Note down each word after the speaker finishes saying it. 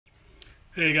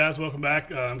Hey guys, welcome back.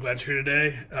 I'm glad you're here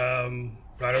today.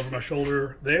 Right over my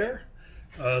shoulder there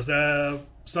is that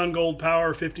SunGold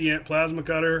Power 50 amp plasma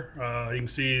cutter. You can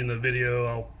see in the video,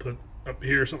 I'll put up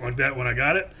here something like that when I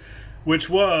got it, which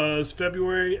was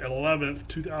February 11th,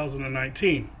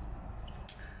 2019.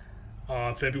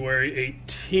 On February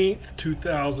 18th,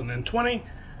 2020,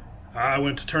 I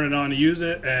went to turn it on to use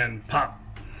it and pop,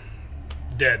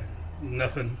 dead.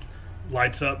 Nothing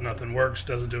lights up, nothing works,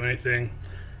 doesn't do anything.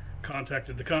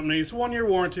 Contacted the company. It's a 1-year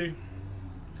warranty.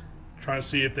 Trying to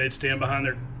see if they'd stand behind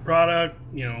their product,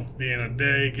 you know, being a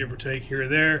day, give or take here or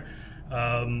there.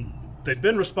 They've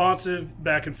been responsive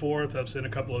back and forth. I've sent a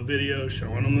couple of videos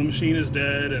showing them the machine is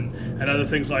dead and other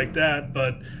things like that.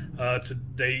 But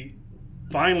they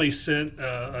finally sent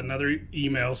another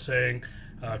email saying,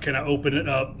 can I open it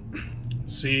up,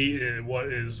 see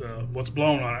what's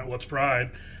blown on it, what's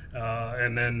fried,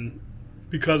 and then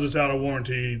because it's out of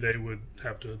warranty, they would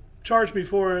have to charge me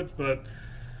for it, but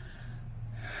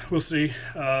we'll see.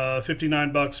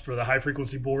 59 bucks for the high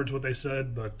frequency boards, what they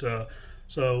said. But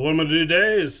so what I'm gonna do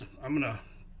today is I'm gonna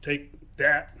take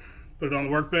that, put it on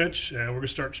the workbench, and we're gonna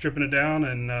start stripping it down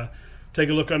and take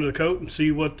a look under the coat and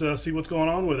see what's going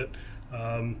on with it.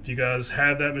 If you guys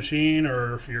have that machine,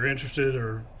 or if you're interested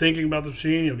or thinking about the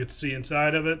machine, you'll get to see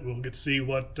inside of it. We'll get to see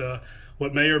what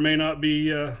may or may not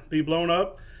be blown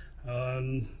up,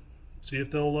 and see if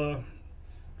they'll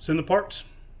send the parts.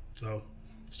 So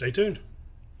stay tuned.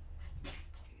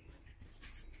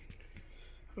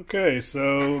 Okay,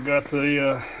 so got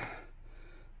the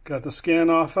skin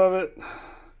off of it.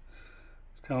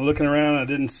 Kind of looking around, I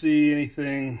didn't see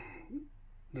anything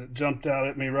that jumped out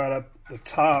at me right up the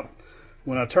top.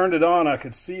 When I turned it on, I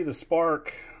could see the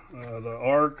spark, the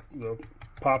arc, the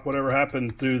pop, whatever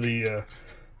happened through the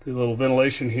little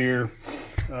ventilation here.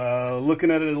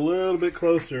 Looking at it a little bit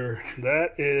closer,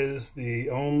 that is the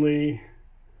only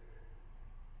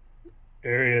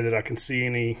area that I can see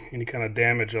any kind of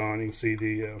damage on. You can see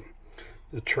the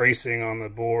tracing on the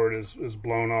board is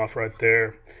blown off right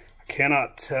there. I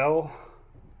cannot tell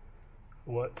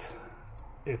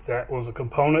if that was a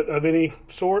component of any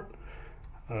sort.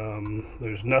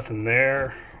 There's nothing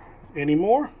there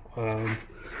anymore.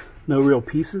 No real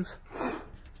pieces.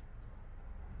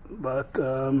 But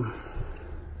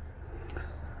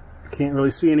can't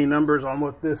really see any numbers on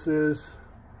what this is,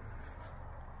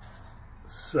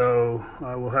 so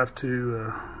I will have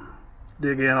to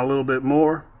dig in a little bit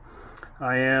more.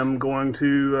 I am going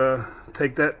to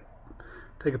take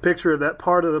a picture of that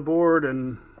part of the board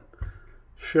and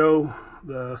show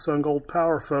the SunGold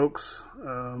Power folks,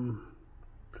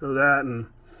 show that. And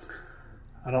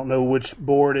I don't know which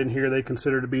board in here they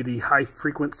consider to be the high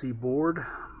frequency board,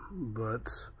 but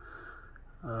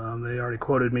they already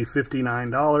quoted me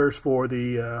 $59 for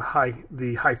the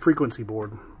high frequency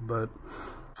board, but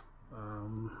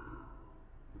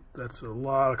that's a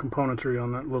lot of componentry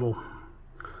on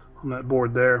that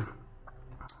board there.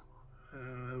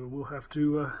 We'll have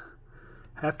to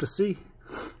see.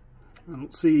 I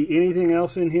don't see anything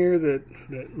else in here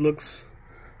that looks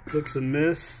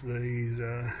amiss. These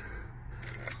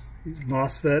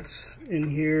MOSFETs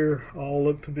in here all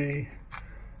look to be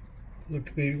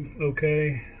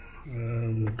okay.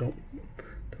 Don't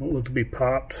look to be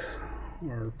popped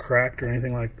or cracked or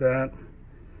anything like that.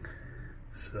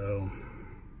 So,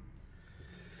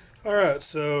 all right.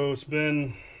 So it's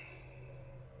been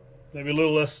maybe a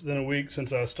little less than a week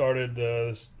since I started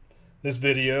this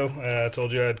video. I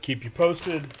told you I'd keep you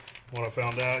posted when I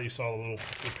found out. You saw the little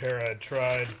repair I had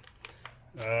tried.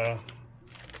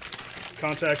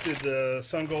 Contacted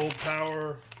SunGold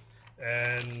Power,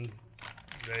 and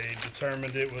they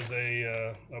determined it was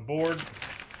a board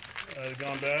that had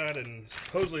gone bad, and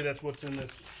supposedly that's what's in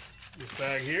this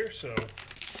bag here. So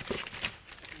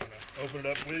I'm gonna open it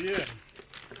up with you and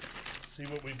see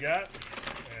what we've got,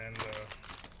 and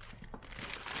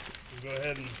we'll go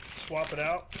ahead and swap it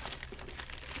out,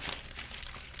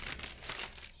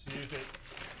 see if it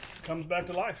comes back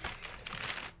to life.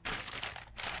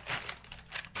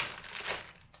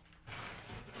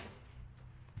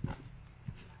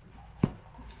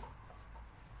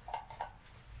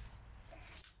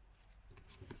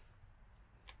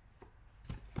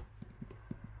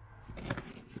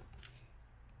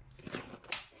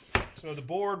 So the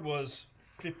board was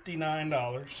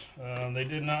 $59. They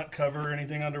did not cover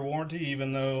anything under warranty,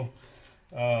 even though,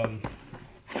 you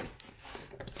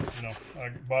know, I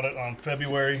bought it on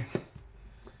February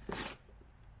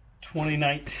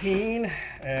 2019, on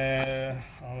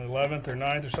the 11th or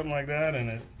 9th or something like that, and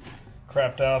it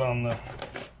crapped out on the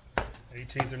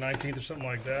 18th or 19th or something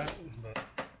like that. But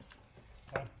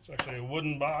it's actually a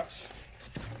wooden box.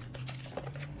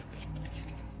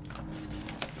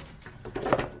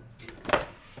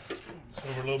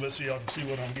 a little bit so y'all can see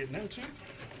what I'm getting into.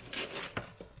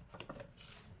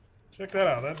 Check that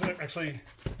out. That's actually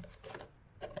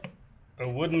a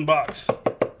wooden box.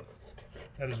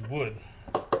 That is wood.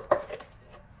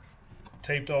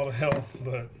 Taped all to hell,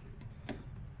 but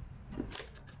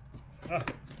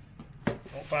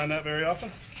don't find that very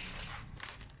often.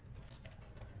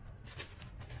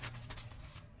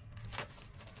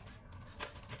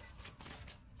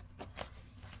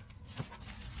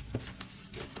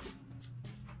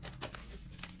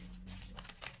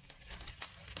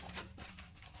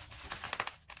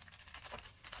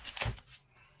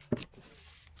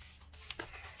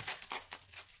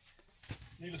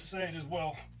 Needless to say, it is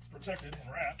well protected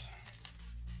and wrapped.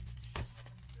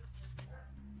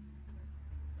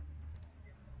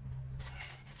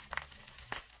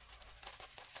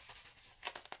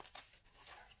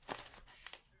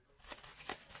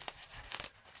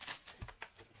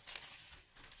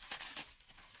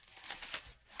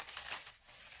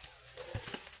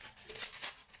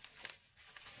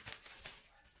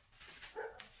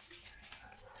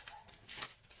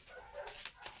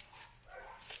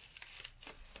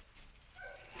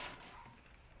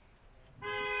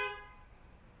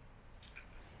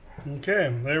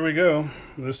 Okay, there we go.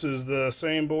 This is the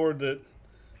same board that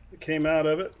came out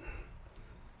of it.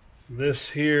 This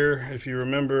here, if you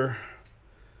remember,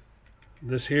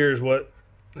 this here is what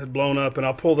had blown up, and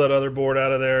I'll pull that other board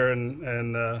out of there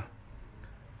and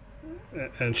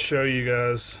show you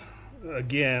guys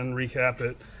again, recap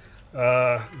it.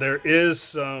 There is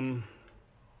some,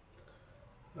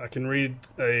 I can read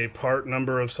a part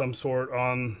number of some sort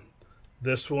on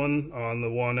this one, on the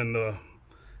one in the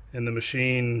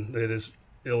machine. It is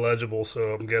illegible,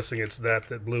 so I'm guessing it's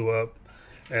that blew up.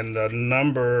 And the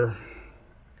number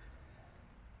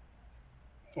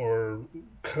or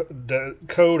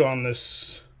code on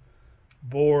this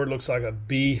board looks like a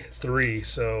B3,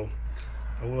 so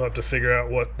we'll have to figure out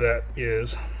what that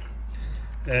is.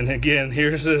 And again,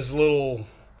 here's this little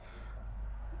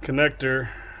connector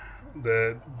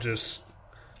that just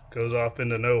goes off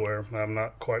into nowhere. I'm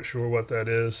not quite sure what that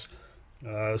is.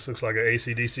 This looks like an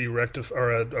AC/DC a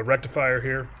rectifier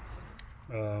here,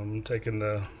 taking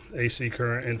the AC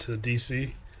current into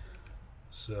DC.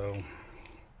 So,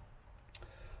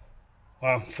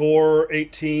 wow,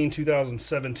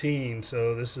 4/18/2017.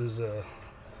 So this is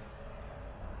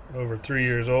over 3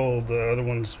 years old. The other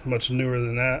one's much newer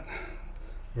than that,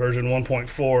 version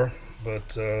 1.4.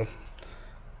 But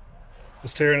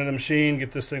let's tear into the machine,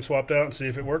 get this thing swapped out, and see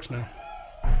if it works now.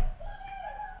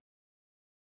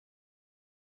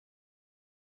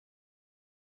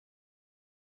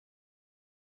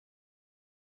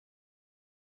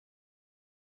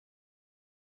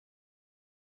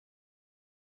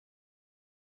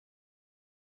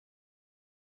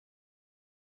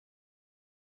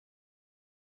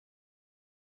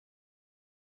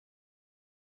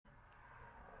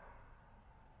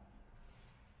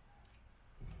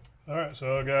 Alright,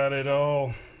 so I got it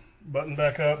all buttoned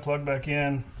back up, plugged back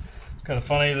in. It's kind of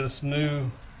funny, this the new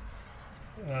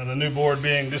board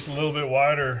being just a little bit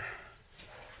wider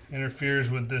interferes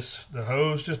with the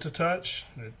hose just a touch.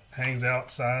 It hangs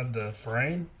outside the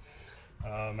frame.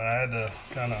 I had to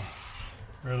kind of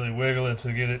really wiggle it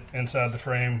to get it inside the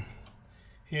frame.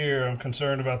 Here, I'm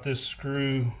concerned about this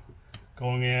screw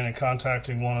going in and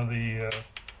contacting one of the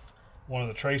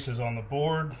traces on the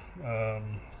board.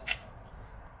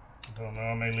 I don't know,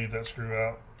 I may leave that screw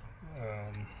out.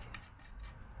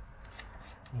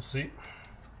 We'll see.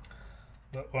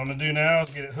 But what I'm going to do now is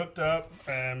get it hooked up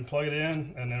and plug it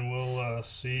in, and then we'll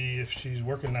see if she's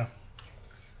working now.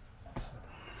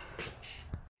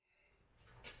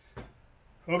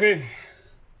 Okay,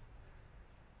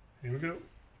 here we go.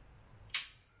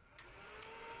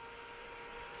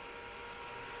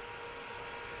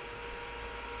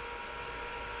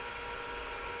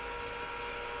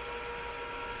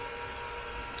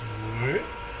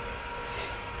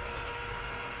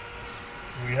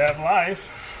 We have life.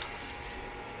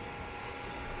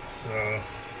 So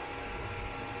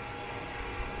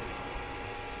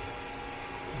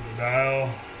the dial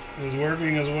is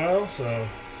working as well. So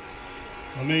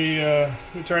let me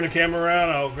turn the camera around.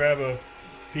 I'll grab a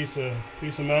piece of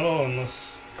metal and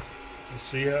let's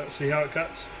see how it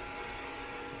cuts.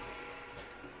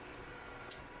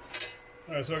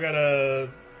 All right, so I got a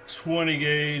 20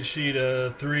 gauge sheet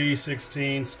of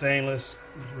 3/16 stainless,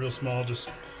 real small,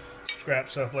 just scrap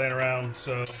stuff laying around.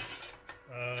 So let's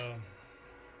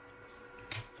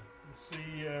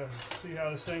see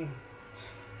how this thing,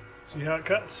 see how it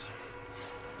cuts.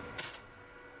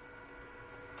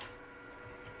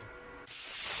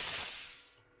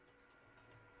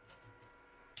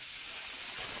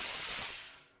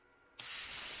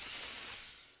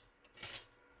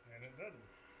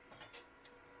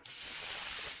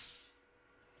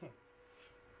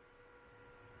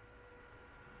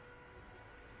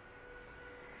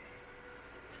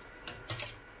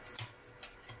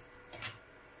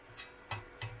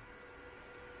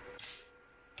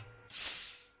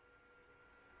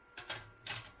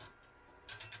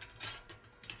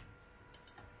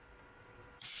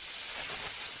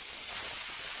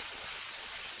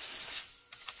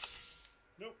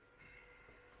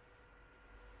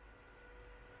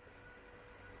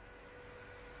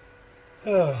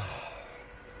 Don't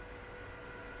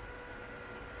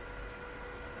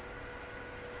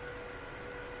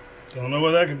know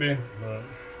what that could be, but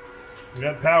we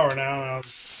got power now, and I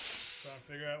was trying to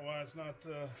figure out why it's not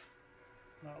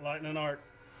lighting an arc.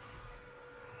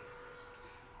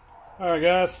 Alright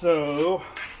guys, so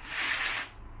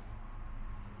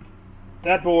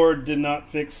that board did not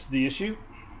fix the issue,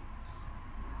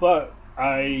 but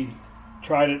I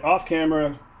tried it off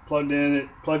camera, plugged it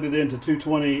into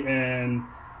 220, and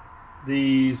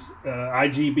these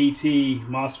IGBT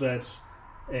MOSFETs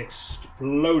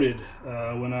exploded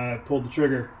when I pulled the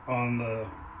trigger on the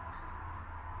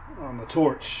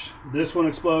torch. This one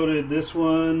exploded. This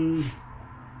one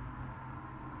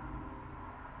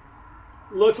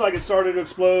looks like it started to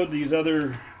explode. These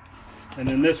other, and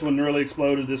then this one really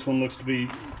exploded. This one looks to be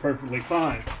perfectly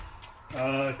fine.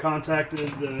 Contacted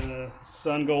the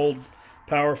SunGold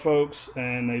Power folks,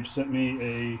 and they've sent me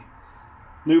a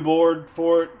new board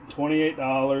for it,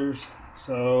 $28.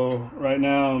 So right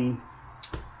now I'm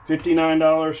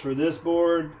 $59 for this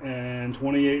board and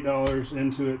 $28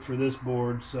 into it for this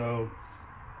board. So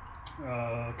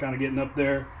kind of getting up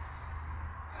there.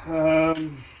 $200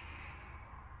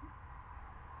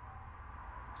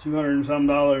 and some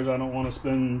dollars. I don't want to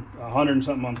spend $100 and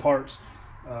something on parts.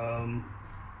 I'm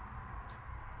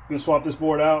gonna swap this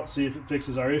board out, see if it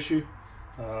fixes our issue.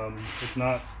 If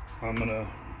not, I'm gonna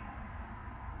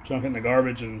chunk it in the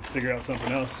garbage and figure out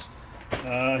something else.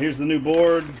 Here's the new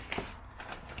board.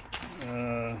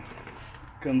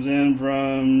 Comes in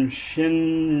from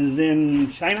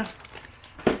Shenzhen, China.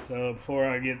 So before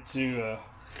I get to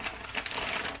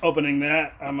opening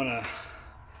that, I'm gonna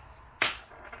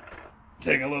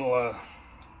take a little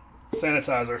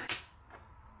sanitizer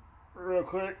real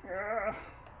quick.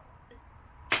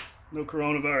 No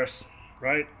coronavirus,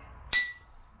 right?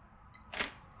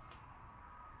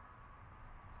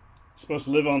 Supposed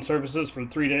to live on surfaces for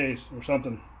 3 days or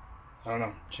something. I don't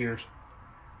know. Cheers.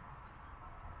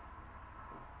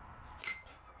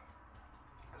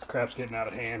 This crap's getting out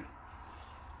of hand.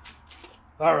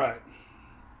 All right.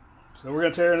 So we're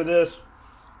gonna tear into this,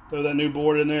 throw that new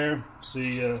board in there,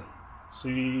 see if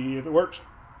it works.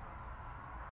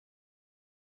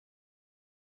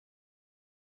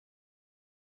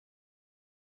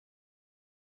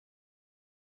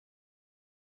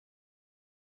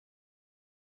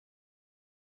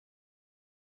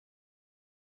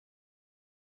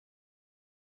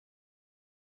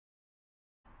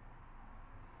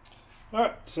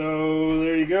 Alright, so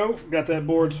there you go. Got that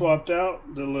board swapped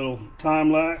out. Did a little time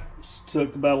lapse.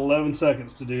 Took about 11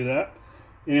 seconds to do that.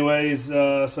 Anyways,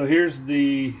 so here's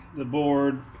the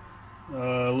board.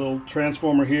 A little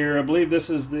transformer here. I believe this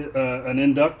is an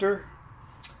inductor.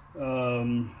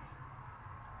 I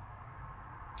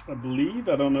believe.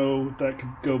 I don't know if that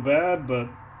could go bad, but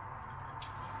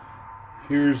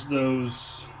here's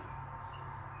those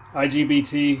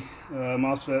IGBT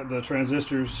MOSFET, the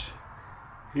transistors.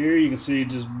 Here you can see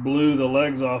just blew the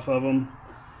legs off of them.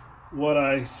 What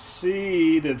I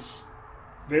see that's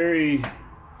very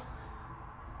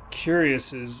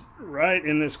curious is right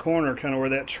in this corner, kind of where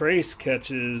that trace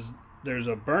catches, there's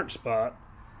a burnt spot.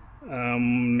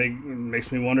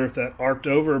 Makes me wonder if that arced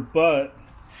over, but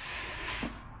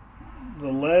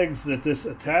the legs that this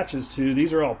attaches to,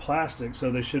 these are all plastic,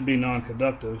 so they should be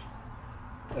non-conductive.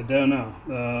 I don't know,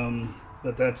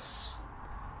 but it's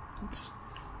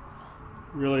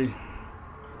really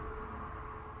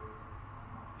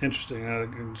interesting. I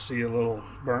can see a little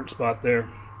burnt spot there,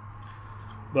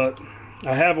 but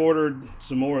I have ordered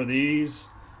some more of these,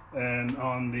 and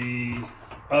on the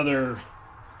other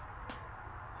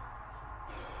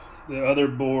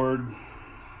board,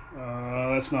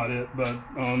 that's not it, but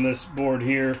on this board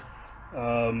here,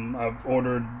 I've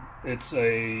ordered, it's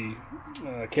a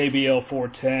KBL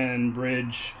 410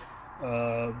 bridge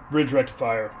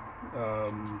rectifier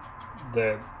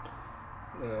that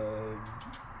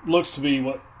looks to be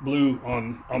what blew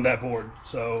on that board.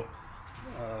 So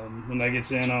when that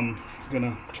gets in, I'm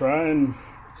gonna try and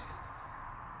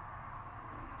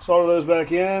solder those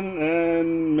back in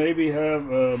and maybe have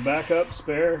a backup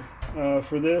spare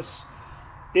for this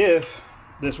if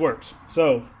this works.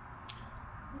 So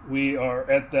we are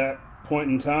at that point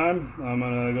in time. I'm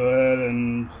gonna go ahead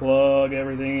and plug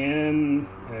everything in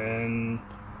and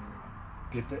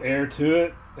get the air to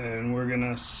it, and we're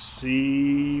gonna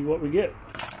see what we get.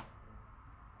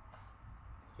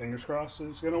 Fingers crossed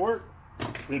it's gonna work.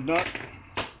 If not,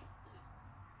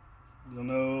 you'll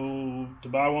know to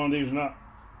buy one of these or not.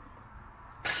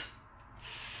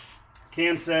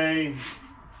 Can say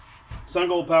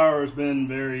SunGold Power has been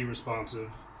very responsive.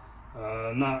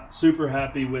 Not super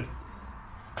happy with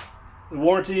The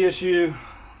warranty issue,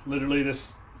 literally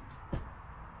this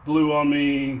blew on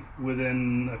me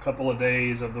within a couple of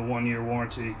days of the 1-year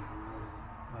warranty.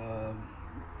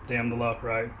 Damn the luck,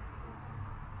 right?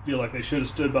 Feel like they should have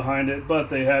stood behind it, but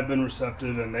they have been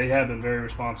receptive and they have been very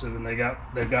responsive, and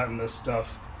they've gotten this stuff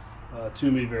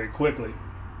to me very quickly.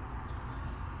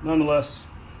 Nonetheless,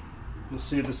 let's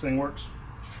see if this thing works.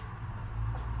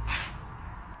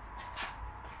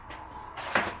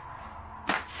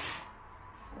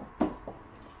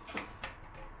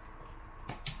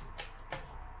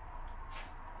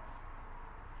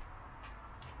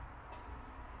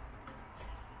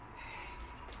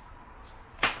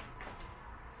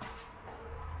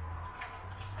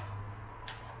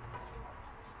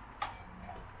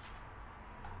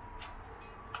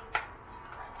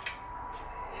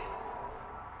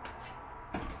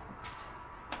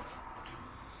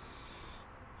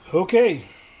 Okay,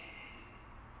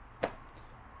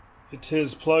 it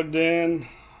is plugged in,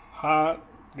 hot,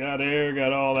 got air,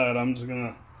 got all that. I'm just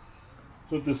gonna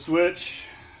flip the switch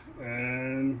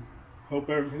and hope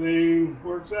everything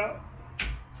works out.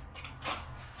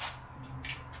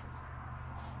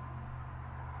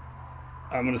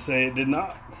 I'm gonna say it did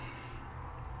not.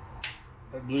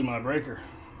 That blew my breaker.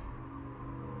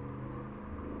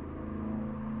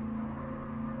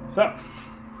 So,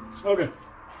 okay.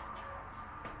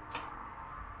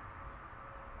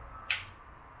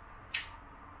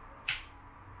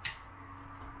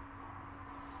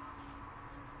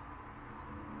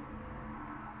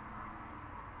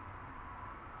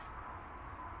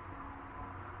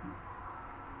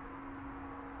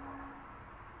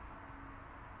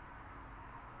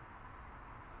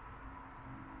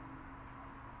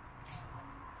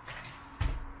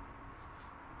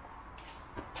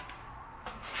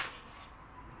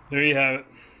 There you have it.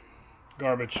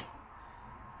 Garbage.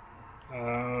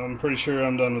 I'm pretty sure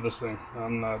I'm done with this thing.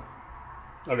 I'm not.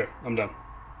 Okay, I'm done.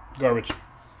 Garbage.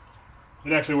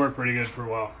 It actually worked pretty good for a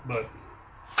while, but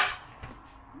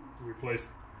replaced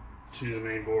 2 of the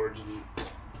main boards, and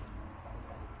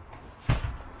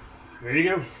there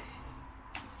you go.